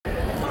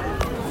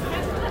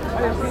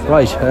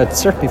Right, it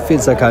certainly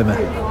feels like I'm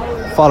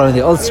following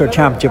the Ulster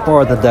Championship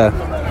more than the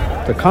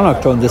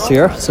Connacht done this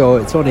year, so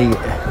it's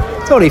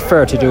only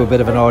fair to do a bit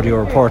of an audio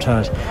report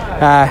on it.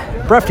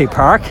 Breffni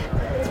Park,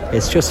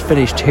 it's just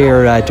finished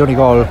here.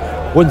 Donegal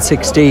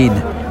 116,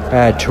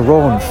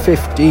 Tyrone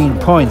 15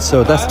 points,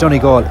 so that's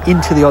Donegal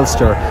into the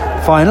Ulster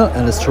final,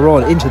 and it's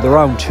Tyrone into the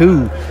round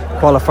 2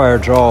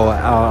 qualifier draw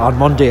on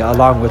Monday,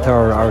 along with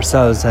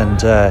ourselves and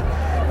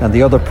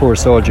the other poor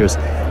soldiers.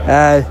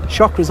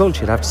 Shock result,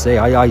 you'd have to say.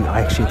 I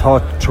actually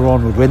thought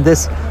Tyrone would win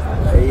this,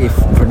 if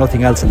for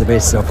nothing else on the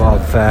basis of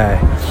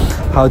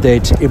how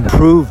they'd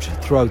improved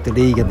throughout the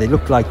league, and they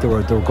looked like they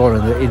were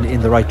going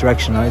in the right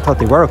direction. I thought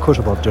they were a cut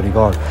above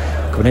Donegal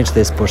going into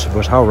this,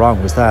 but how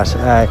wrong was that?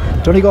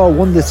 Donegal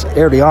won this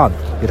early on,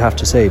 you'd have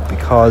to say,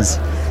 because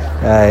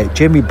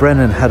Jamie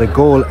Brennan had a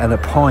goal and a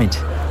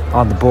point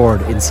on the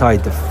board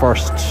inside the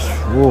first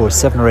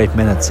 7 or 8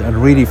 minutes, and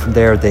really from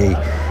there they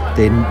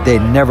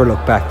never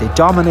looked back. They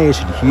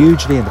dominated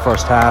hugely in the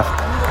first half.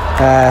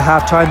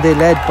 Half time they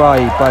led by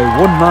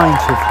 1-9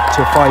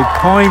 to 5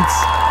 points,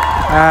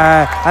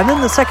 and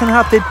then the second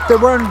half they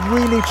weren't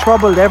really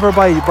troubled ever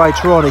by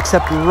Tyrone,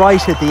 except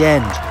right at the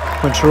end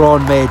when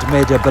Tyrone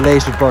made a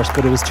belated burst,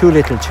 but it was too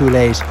little too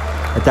late.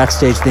 At that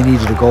stage they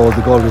needed a goal.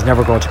 The goal was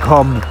never going to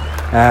come.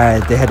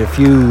 They had a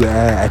few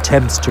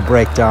attempts to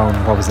break down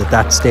what was at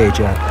that stage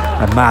a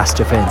mass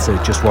defence.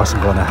 It just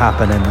wasn't going to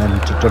happen,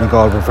 and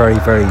Donegal were very,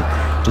 very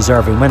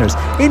deserving winners.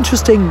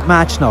 Interesting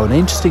match now, and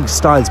interesting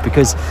styles,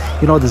 because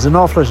there's an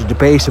awful lot of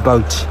debate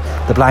about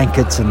the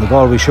blankets and the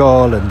Galway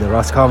shawl and the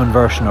Roscommon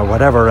version or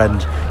whatever,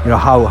 and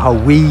how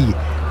we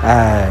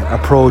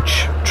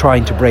approach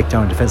trying to break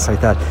down defence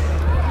like that.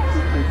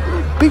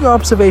 Big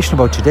observation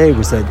about today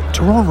was that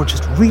Tyrone were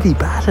just really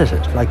bad at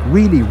it, like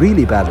really,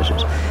 really bad at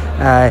it.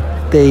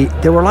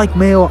 They were like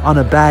Mayo on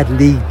a bad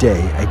league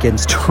day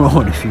against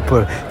Tyrone, if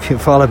you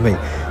follow me.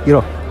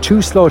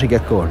 Too slow to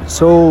get going,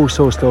 so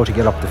slow to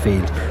get up the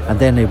field, and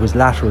then it was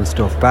lateral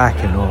stuff back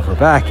and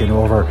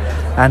over,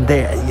 and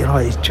they, it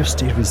was just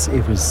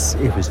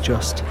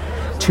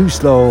too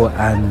slow,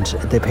 and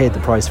they paid the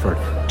price for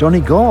it.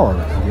 Donegal,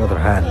 on the other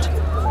hand,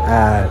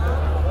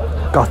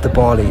 got the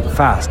ball in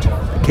fast.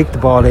 They kicked the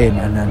ball in,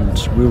 and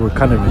we were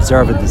kind of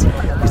reserving this.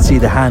 You see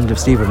the hand of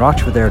Stephen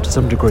Rochford there to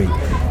some degree.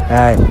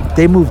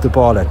 They moved the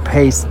ball at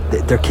pace.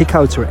 Their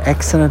kickouts were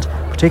excellent,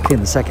 particularly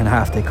in the second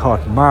half. They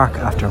caught mark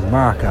after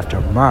mark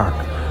after mark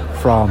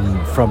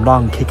from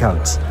long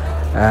kickouts,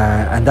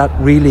 and that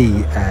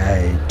really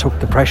took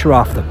the pressure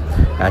off them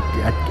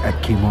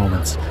at key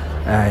moments.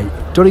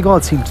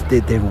 Donegal seemed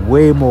they'd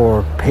way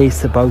more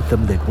pace about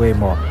them, they'd way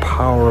more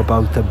power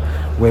about them,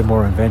 way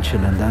more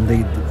invention, and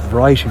the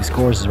variety of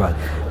scores as well.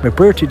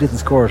 McBurty didn't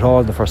score at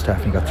all in the first half,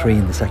 and he got 3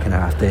 in the second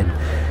half. Then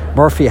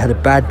Murphy had a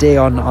bad day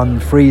on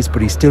frees,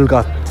 but he still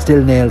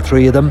nailed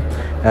 3 of them,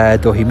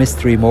 though he missed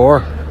 3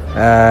 more,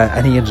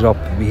 and he ended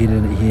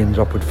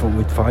up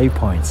with 5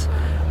 points.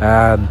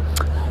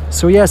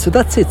 So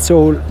that's it.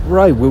 So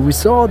right, well, we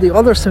saw the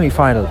other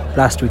semi-final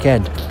last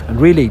weekend, and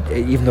really,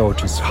 even though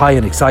it was high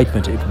in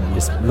excitement, it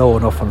was low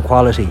enough on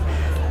quality.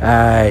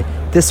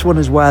 This one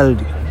as well,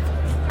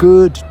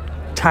 good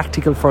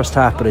tactical first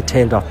half, but it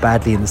tailed off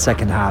badly in the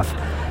second half.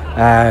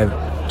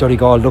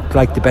 Donegal looked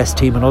like the best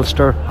team in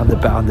Ulster on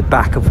the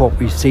back of what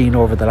we've seen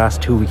over the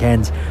last 2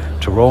 weekends.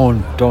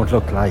 Tyrone don't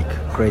look like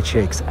great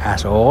shakes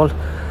at all.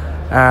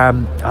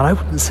 And I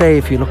wouldn't say,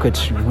 if you look at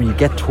when you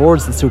get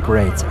towards the Super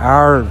 8s,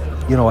 are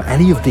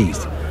any of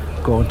these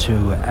going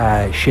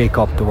to shake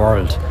up the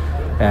world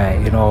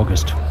in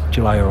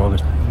July or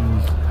August?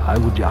 I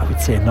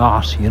would say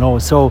not.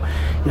 So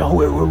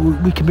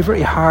we can be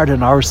very hard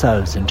on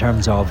ourselves in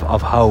terms of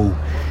how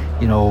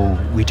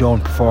we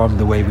don't perform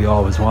the way we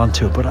always want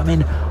to. But I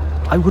mean,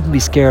 I wouldn't be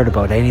scared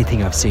about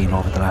anything I've seen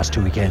over the last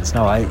 2 weekends.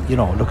 Now,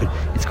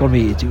 it's going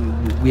to be,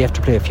 we have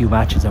to play a few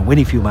matches and win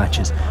a few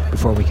matches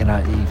before we can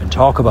even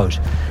talk about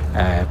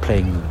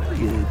playing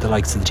the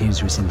likes of the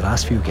teams we've seen the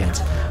last few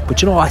weekends.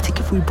 But I think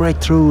if we break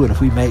through, and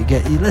if we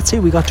let's say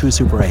we got to a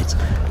Super 8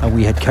 and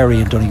we had Kerry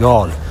and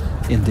Donegal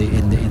in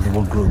the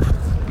one group,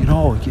 you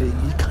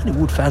kind of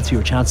would fancy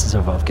your chances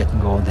of getting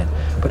going then.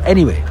 But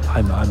anyway,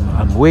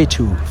 I'm way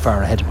too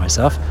far ahead of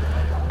myself.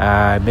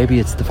 Maybe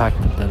it's the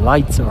fact that the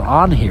lights are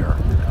on here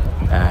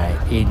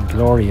in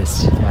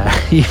glorious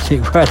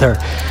evening weather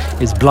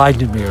is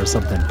blinding me or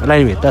something. But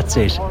anyway, that's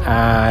it.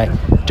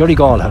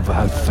 Donegal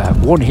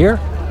have won here.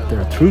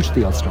 They're through to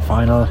the Ulster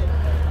final,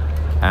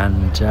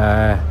 and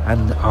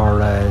our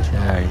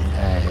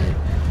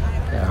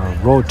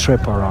road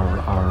trip, or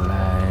our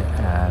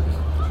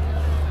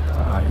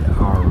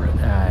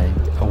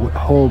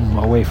home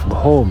away from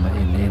home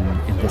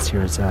in this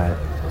year's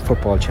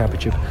football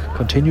championship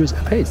continues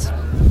apace.